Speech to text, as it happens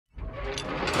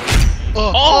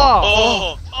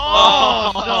Oh!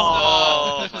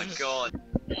 Oh my god.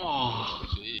 Oh,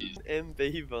 jeez.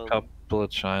 MB bomb. Couple of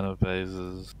China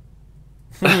vases.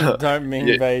 Don't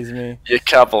Ming vase me. You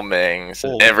couple Mings.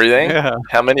 Oh, Everything? yeah.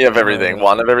 How many of everything?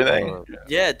 One of everything?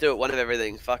 Yeah, do it. One of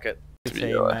everything. Fuck it. Good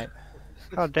team, mate.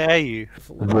 How dare you?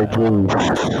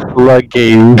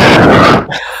 Lucky.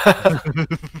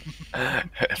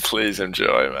 Please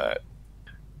enjoy, mate.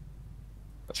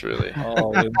 That's really.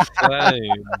 Oh,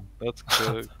 insane. That's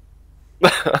good.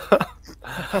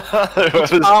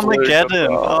 Armageddon.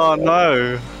 Oh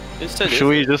no. Should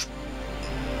we just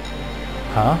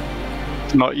Huh?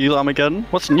 not use Armageddon?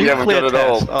 What's Yeah, we've nuclear got it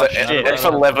all. test? Oh, The shit.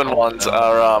 F11 ones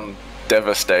are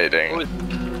devastating.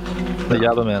 The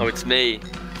Yabba Man. Oh, it's me.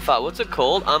 Fuck, what's it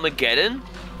called? Armageddon?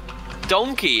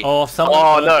 Donkey. Oh, someone.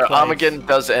 Oh no, Armageddon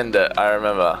does end it. I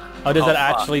remember. Oh, does Oh, that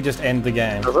fuck. actually just end the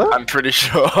game? I'm pretty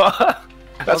sure.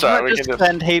 That's Doesn't right. it We can just just.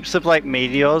 send heaps of like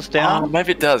meteors Oh, down?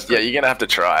 maybe it does. Yeah, you're gonna have to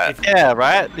try it. Yeah,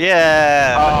 right?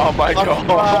 Yeah. Oh my god.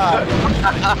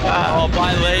 Oh,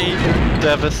 by Lee.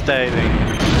 Devastating.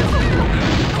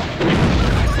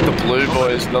 The blue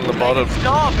boys on the bottom.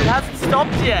 Stop! It hasn't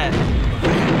stopped yet.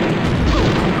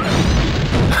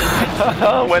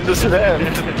 When does it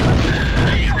end?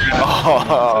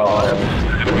 Oh.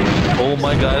 All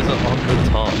my guys are on the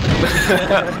top.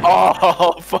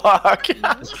 Oh fuck.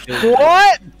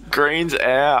 What? Green's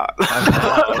out.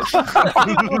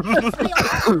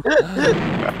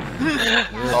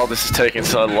 Oh, this is taking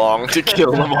so long to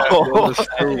kill them all. There's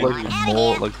still like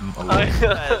more, like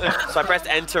So I pressed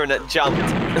enter and it jumped.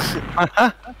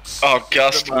 Oh,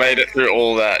 Gus made it through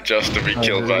all that just to be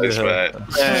killed by his mate.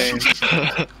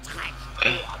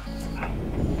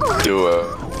 Do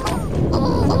it.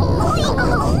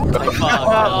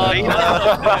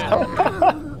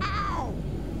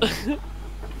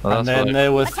 And then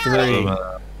there were 3.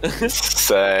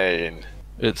 Insane.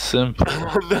 It's simple.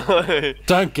 No.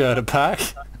 Don't go to pack.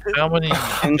 How many?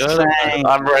 Insane.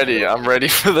 I'm ready. I'm ready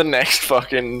for the next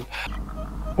fucking.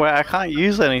 Wait, I can't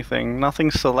use anything.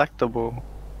 Nothing's selectable.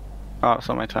 Oh, it's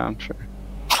on my turn. Sure.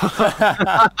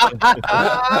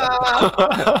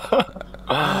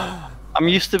 I'm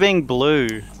used to being blue.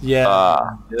 Yeah.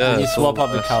 Yeah, You it's swap all up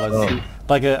the messed colors. up.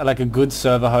 Like a good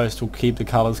server host will keep the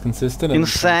colors consistent. And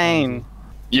Insane.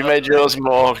 You made yours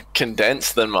more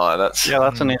condensed than mine. That's. Yeah,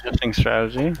 that's an interesting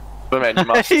strategy. But man, you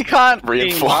must You can't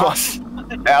reinforce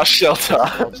our shelter.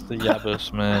 What's the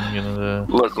Yabbis man gonna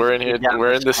do? Look, we're in here. Yeah,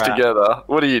 We're in this crap. together.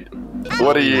 What are you?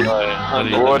 What are you? What are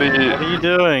you What are What you? are you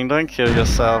doing? Don't kill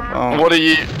yourself. Oh. What are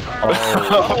you?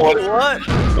 Oh, What? What?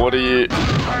 What are you?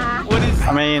 What is?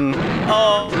 I mean,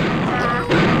 Oh.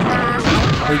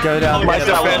 we go down. My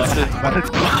together. defenses.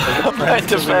 My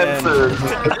defenses.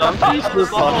 this is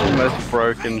the most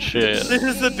broken shit. This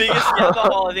is the biggest yellow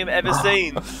hole I think I've ever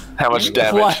seen. How much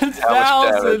damage? How much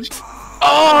 1,000. damage?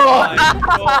 Oh!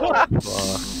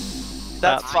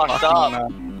 That's fucked up.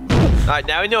 Alright,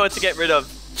 now we know what to get rid of.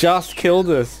 Just killed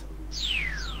us.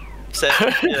 So,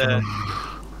 yeah.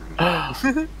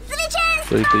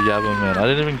 Leave the Yabba man. I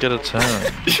didn't even get a turn.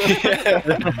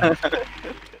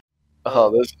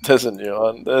 Oh, there's a new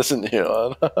one. There's a new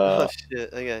one. Oh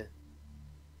shit, okay.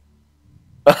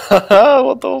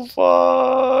 What the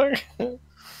fuck?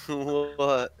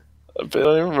 What? I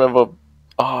don't even remember.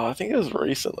 Oh, I think it was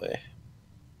recently.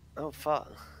 Oh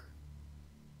fuck.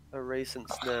 A recent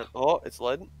snap. Oh, it's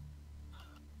loading.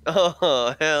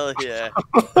 Oh, hell yeah.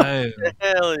 Hey,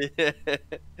 Hell yeah.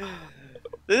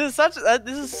 This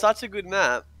is such a good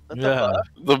map. What the yeah. fuck?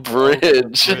 The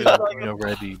bridge. You're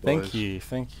ready, boys. Thank you.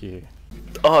 Thank you.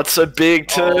 Oh, it's so big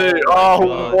too. Oh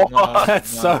Oh, God, what? That's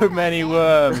so many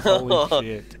worms. Holy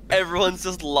shit. Everyone's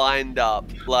just lined up.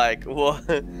 Like, what?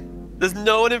 There's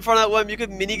no one in front of that worm. You could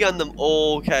minigun them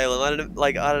all, Kalem.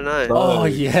 I don't know. Oh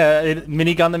yeah,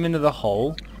 minigun them into the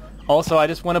hole. Also, I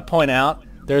just want to point out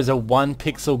there's a 1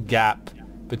 pixel gap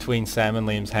between Sam and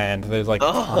Liam's hand. There's like the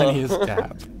Oh. tiniest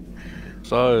gap.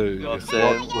 So, God, what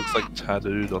Sam. looks like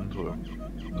tattooed onto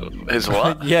him? His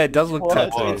what? Yeah, it does look It's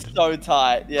tattooed. so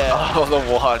tight. Yeah. Oh, the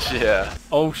watch. Yeah.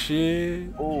 Oh shit.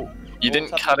 Oh. You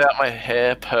didn't cut out my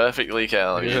hair perfectly,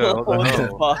 Kalem. Yeah, what the What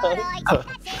hell? the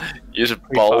fuck? You just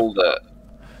bowled it.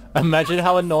 Imagine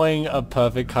how annoying a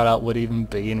perfect cutout would even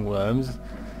be in Worms.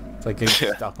 It's like getting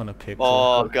Yeah. stuck on a pixel.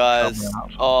 Oh, guys.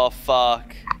 Oh,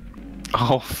 fuck.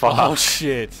 Oh fuck. Oh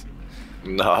shit.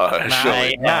 No,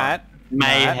 surely. Matt.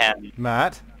 Mayhem.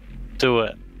 Matt. Do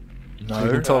it. We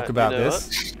No. can talk Right, about you know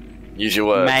this. Use your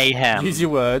words. Mayhem. Use your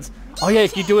words. Oh yeah,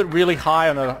 if you do it really high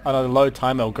on a low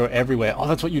timer, it'll go everywhere. Oh,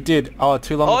 that's what you did. Oh,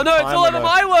 too long. Oh of a no, it's timer, all over though.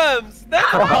 my worms! They're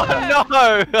Oh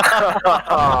no!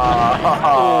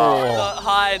 not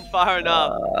high and far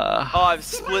enough. Oh, I've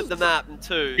split the map in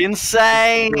two.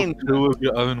 Insane! Two of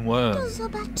your own worms.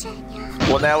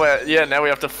 Well, now we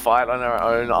have to fight on our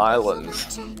own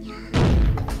islands.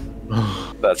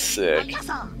 That's sick.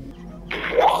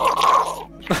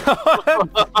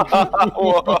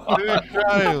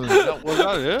 Was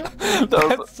that it?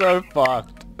 That's so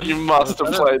fucked. You must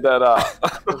have played that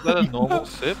up. Was that a normal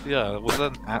sip? Yeah, was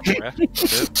that an at-rest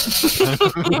sip?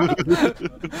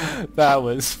 That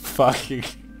was fucking...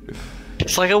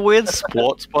 It's like a weird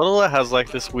sports bottle that has like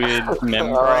this weird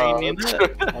membrane in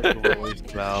it.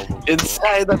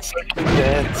 Insane, that's so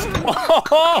condensed.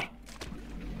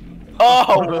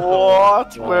 Oh,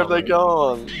 what? Where have they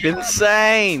gone?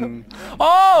 Insane!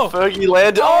 Oh! Fergie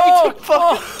landed. Oh, he took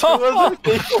fucking two of the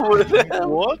people with him.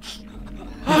 What?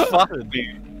 You fucked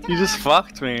me. You just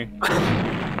fucked me.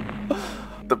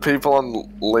 The people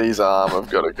on Lee's arm have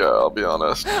got to go, I'll be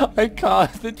honest. I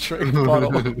can't. The drink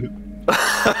bottle.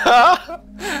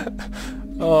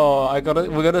 Oh,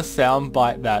 we're gonna sound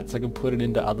bite that so I can put it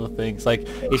into other things. Like,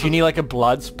 if you need like a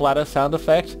blood splatter sound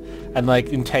effect, and like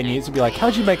in 10 years you'll be like,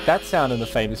 how'd you make that sound in the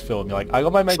famous film? You're like, I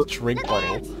got my mate's drink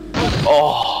bottle.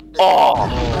 Oh,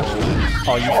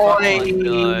 You fucking...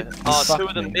 No. Oh, two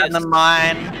of them And missed. then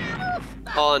mine.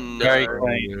 Oh no. Very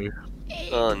clean.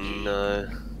 Oh no.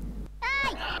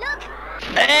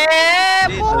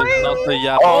 Not the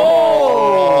yap.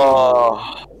 oh.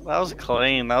 That was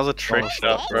clean. That was a trick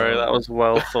shot, bro. That was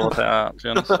well thought out. Do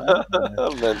you understand? I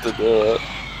meant to do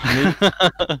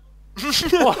it.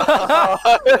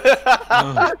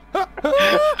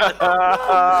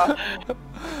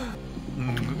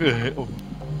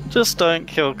 Just don't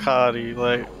kill Cardi.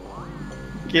 Like,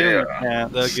 give him a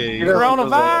chance. Okay.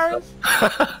 Coronavirus!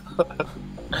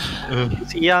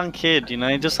 He's a young kid, you know.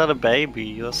 He just had a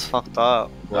baby. That's fucked up.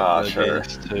 Ah, sure.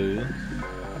 Too.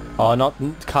 Oh, not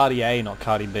Cardi A, not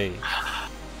Cardi B.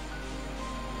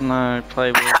 No,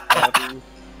 play with Cardi.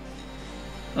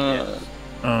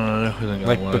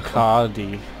 Like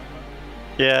Bacardi.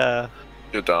 Yeah.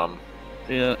 You're dumb.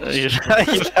 Yeah.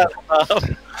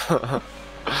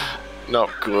 Not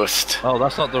gust. Oh,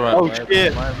 that's not the right Oh way.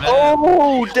 shit! My man.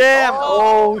 Oh damn!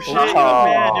 Oh shit!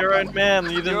 Oh. You're a man.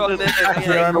 You're a man. You You're a didn't. man.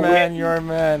 You're a man, you're a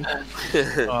man.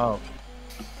 Oh,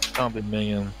 can't be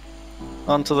mean.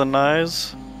 Onto the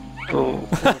nose. Oh.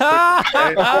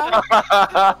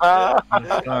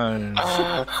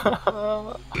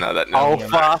 No, that Oh no.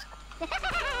 fuck!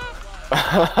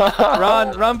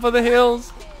 Run for the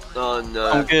hills. Oh no.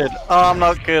 I'm good. Oh, I'm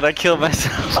not good. I killed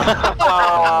myself.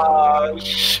 Oh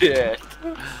shit.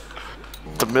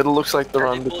 The middle looks like they're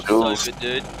on the People tools. so good,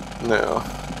 dude. No.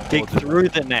 Dig through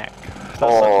the neck. That's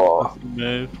Oh. like a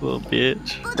move, little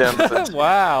bitch. Down the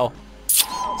Wow.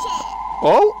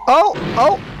 Oh!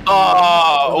 Oh,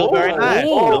 Oh, very nice.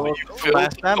 oh,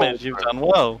 Last damage. You've done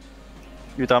well.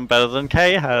 You've done better than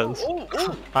Kay has.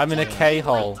 I'm in a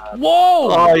K-hole. Whoa!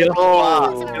 Oh, you're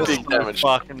Oh, fucked. big You're damage.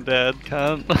 fucking dead,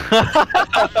 cunt.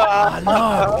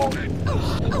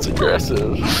 It's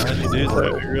aggressive. How'd you do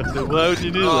that? Why would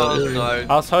you do Oh that? no.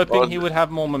 I was hoping he would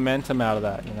have more momentum out of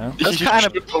that, you know? That's You kind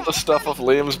kind of all the stuff off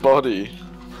Liam's body.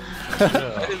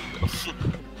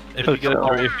 If you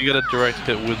get a direct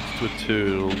hit with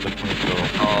two, it'll definitely kill.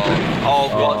 Oh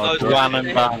god, those One and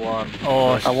done.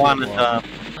 Oh, I won and done.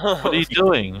 What are you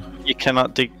doing? You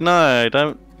cannot dig. No,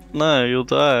 don't. No, you'll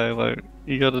die. Like,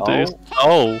 you gotta do.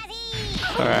 Oh!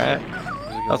 Alright.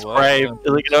 That's brave.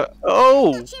 Is it gonna.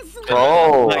 Oh!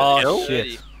 Oh, That Oh, kill?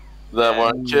 shit. that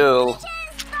won't kill.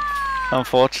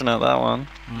 Unfortunate, that one.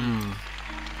 A I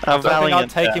think I'll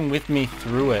valiant take death. him with me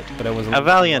through it, but it was a A little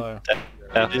valiant low.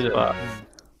 death, but.